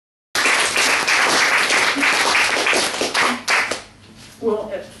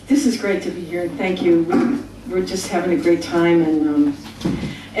Well, this is great to be here, and thank you. We're just having a great time, and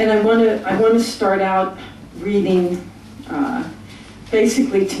I want to start out reading.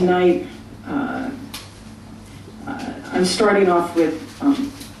 Basically tonight, I'm starting off with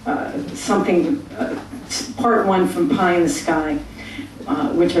something, part one from Pie in the Sky,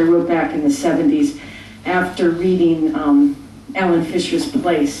 which I wrote back in the 70s after reading Alan Fisher's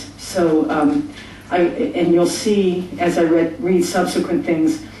Place. So, and you'll see as I read subsequent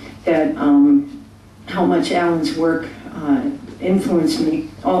things that how much Alan's work influenced me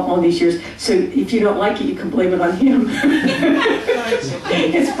all these years. So if you don't like it, you can blame it on him.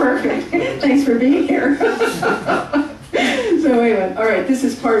 It's perfect. Thanks for being here. So anyway, all right, this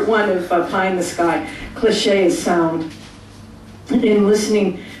is part one of Pie in the Sky. Cliché is sound. In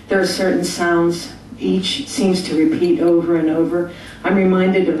listening, there are certain sounds. Each seems to repeat over and over. I'm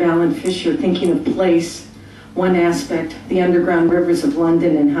reminded of Alan Fisher thinking of place, one aspect, the underground rivers of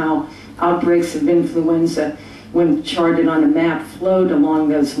London, and how outbreaks of influenza, when charted on a map, flowed along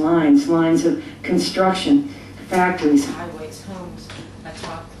those lines of construction, factories, highways, homes,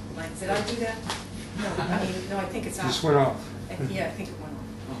 atop lines. Did I do that? No, I mean, no, I think it's out. Just went off. Yeah, I think it went off.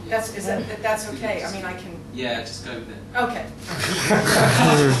 That's okay. I mean, I can. Yeah, just go with it. Okay.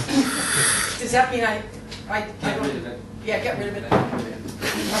 Does that mean I Get rid of it. Yeah, get rid of it. All right.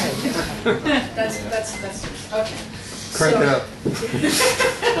 That's okay. Crank it up.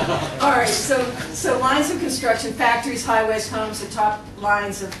 All right, so lines of construction, factories, highways, homes, atop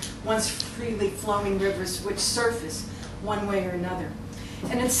lines of once freely flowing rivers which surface one way or another.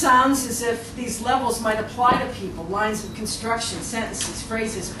 And it sounds as if these levels might apply to people, lines of construction, sentences,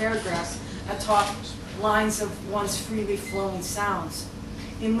 phrases, paragraphs, atop lines of once freely flowing sounds.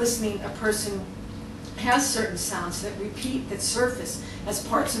 In listening, a person has certain sounds that repeat, that surface as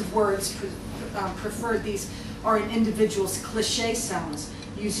parts of words preferred. These are an individual's cliché sounds,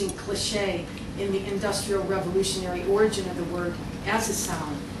 using cliché in the industrial revolutionary origin of the word as a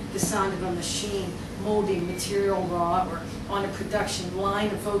sound, the sound of a machine molding material raw or on a production line,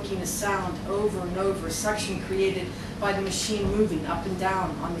 evoking a sound over and over, a suction created by the machine moving up and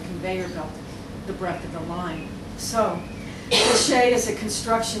down on the conveyor belt, the breadth of the line. So, cliché as a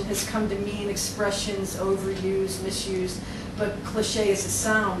construction has come to mean expressions overused, misused, but cliché as a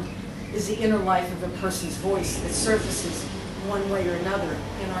sound is the inner life of a person's voice that surfaces one way or another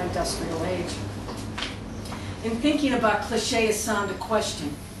in our industrial age. In thinking about cliché as sound, a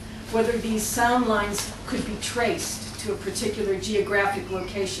question, whether these sound lines could be traced to a particular geographic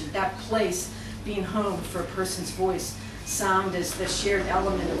location, that place being home for a person's voice, sound as the shared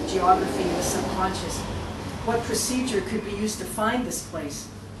element of geography and the subconscious. What procedure could be used to find this place?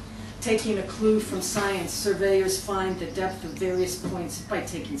 Taking a clue from science, surveyors find the depth of various points by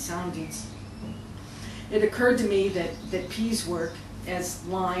taking soundings. It occurred to me that P's work as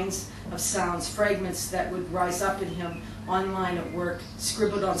lines of sounds, fragments that would rise up in him online at work,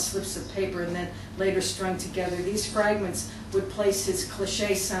 scribbled on slips of paper and then later strung together. These fragments would place his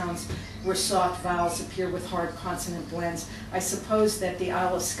cliché sounds where soft vowels appear with hard consonant blends. I suppose that the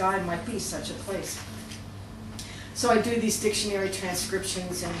Isle of Skye might be such a place. So I do these dictionary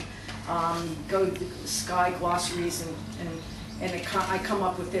transcriptions and go to the Skye glossaries and I come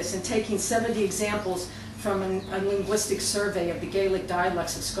up with this. And taking 70 examples from a linguistic survey of the Gaelic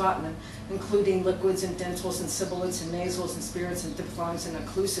dialects of Scotland, including liquids and dentals and sibilants and nasals and spirits and diphthongs and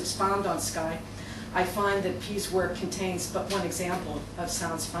occlusives found on Skye, I find that P's work contains but one example of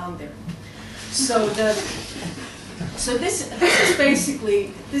sounds found there. So this is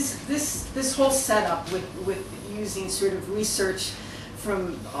basically this whole setup with using sort of research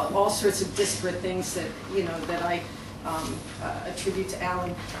from all sorts of disparate things that that I attribute to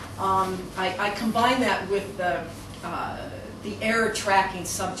Alan. I combine that with the error tracking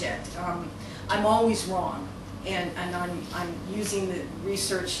subject. I'm always wrong, and I'm using the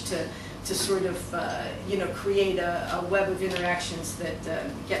research to sort of create a web of interactions that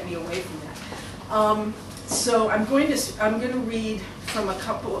get me away from that. So I'm going to read from a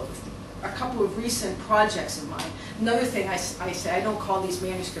couple of recent projects of mine. Another thing I say, I don't call these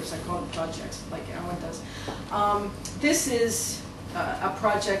manuscripts, I call them projects, like Alan does. This is a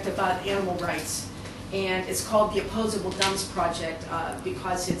project about animal rights, and it's called the Opposable Dumbs Project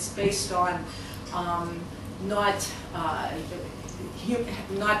because it's based on not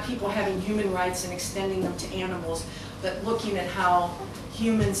people having human rights and extending them to animals, but looking at how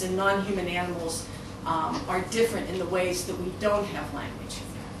humans and non-human animals are different in the ways that we don't have language.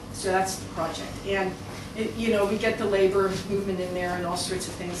 So that's the project. And we get the labor movement in there and all sorts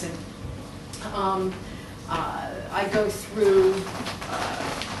of things. And I go through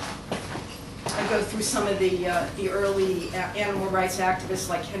I go through some of the early animal rights activists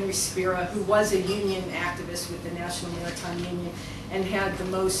like Henry Spira, who was a union activist with the National Maritime Union and had the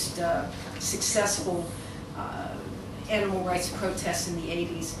most successful animal rights protests in the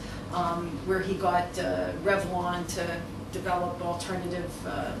 80s, where he got Revlon to develop alternative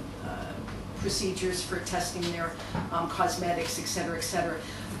procedures for testing their cosmetics, et cetera, et cetera.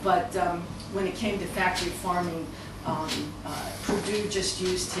 But when it came to factory farming, Purdue just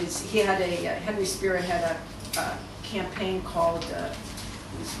used Henry Spira had a campaign called,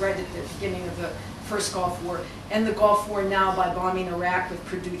 it was right at the beginning of the first Gulf War, End the Gulf War Now by bombing Iraq with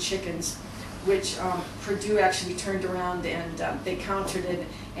Purdue chickens, which Purdue actually turned around and they countered it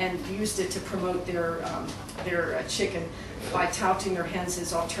and used it to promote their chicken by touting their hens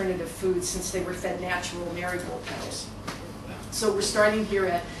as alternative food since they were fed natural marigold petals. So we're starting here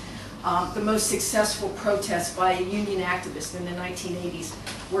at the most successful protests by a union activist in the 1980s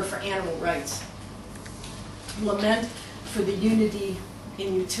were for animal rights. Lament for the unity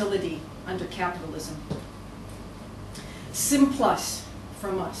in utility under capitalism. Simplus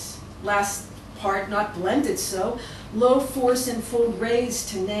from us. Last part, not blended so. Low force and full raise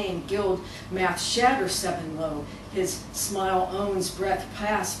to name. Guild math shatter 7 low. His smile owns breath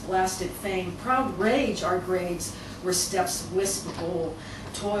past blasted fame. Proud rage our grades were steps wisp bowl.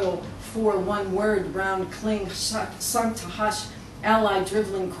 Toil for 1 word round cling sunk to hush. Ally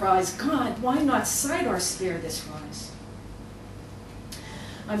driveling cries, God, why not cite our spare this rise?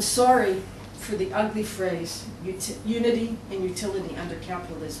 I'm sorry for the ugly phrase, unity and utility under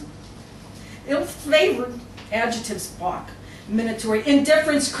capitalism. Ill-favored adjectives balk, minatory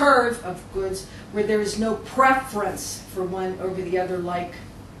indifference curve of goods where there is no preference for one over the other like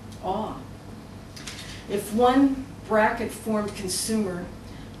awe. If one bracket-formed consumer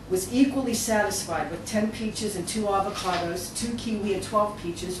was equally satisfied with 10 peaches and 2 avocados, 2 kiwi and 12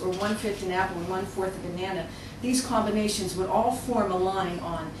 peaches, or 1/5 an apple and 1/4 a banana, these combinations would all form a line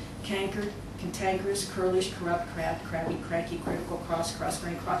on cankered, cantankerous, curlish, corrupt, crabbed, crabby, cranky, critical,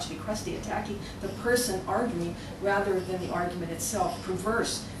 cross-grained, crotchety, crusty, attacky, the person arguing rather than the argument itself,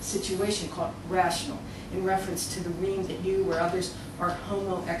 perverse situation called rational, in reference to the ream that you or others are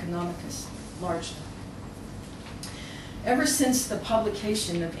homo economicus, largely. Ever since the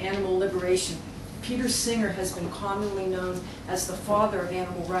publication of Animal Liberation, Peter Singer has been commonly known as the father of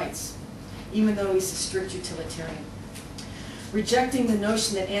animal rights, even though he's a strict utilitarian. Rejecting the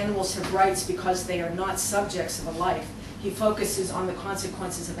notion that animals have rights because they are not subjects of a life, he focuses on the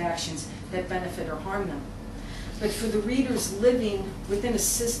consequences of actions that benefit or harm them. But for the readers living within a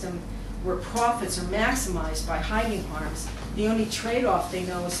system where profits are maximized by hiding harms, the only trade-off they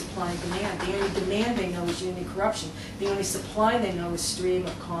know is supply and demand. The only demand they know is union corruption. The only supply they know is stream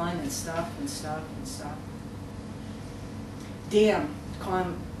of con and stuff and stuff and stuff. Damn,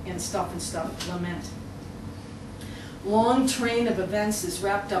 con and stuff, lament. Long train of events is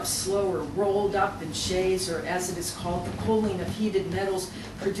wrapped up slower, rolled up in shades, or as it is called, the cooling of heated metals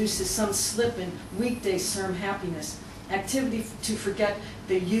produces some slip in weekday serm happiness. Activity to forget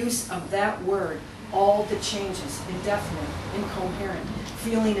the use of that word, all the changes, indefinite, incoherent,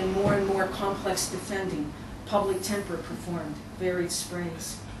 feeling in more and more complex defending, public temper performed, varied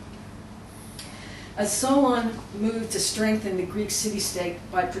sprays. As Solon moved to strengthen the Greek city-state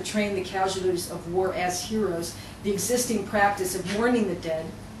by portraying the casualties of war as heroes, the existing practice of mourning the dead,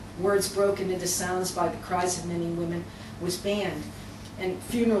 words broken into sounds by the cries of men and women, was banned, and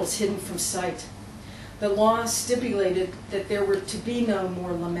funerals hidden from sight. The law stipulated that there were to be no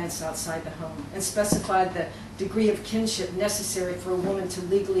more laments outside the home, and specified the degree of kinship necessary for a woman to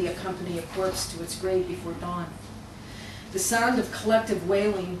legally accompany a corpse to its grave before dawn. The sound of collective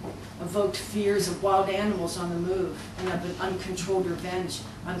wailing evoked fears of wild animals on the move and of an uncontrolled revenge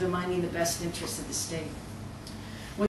undermining the best interests of the state.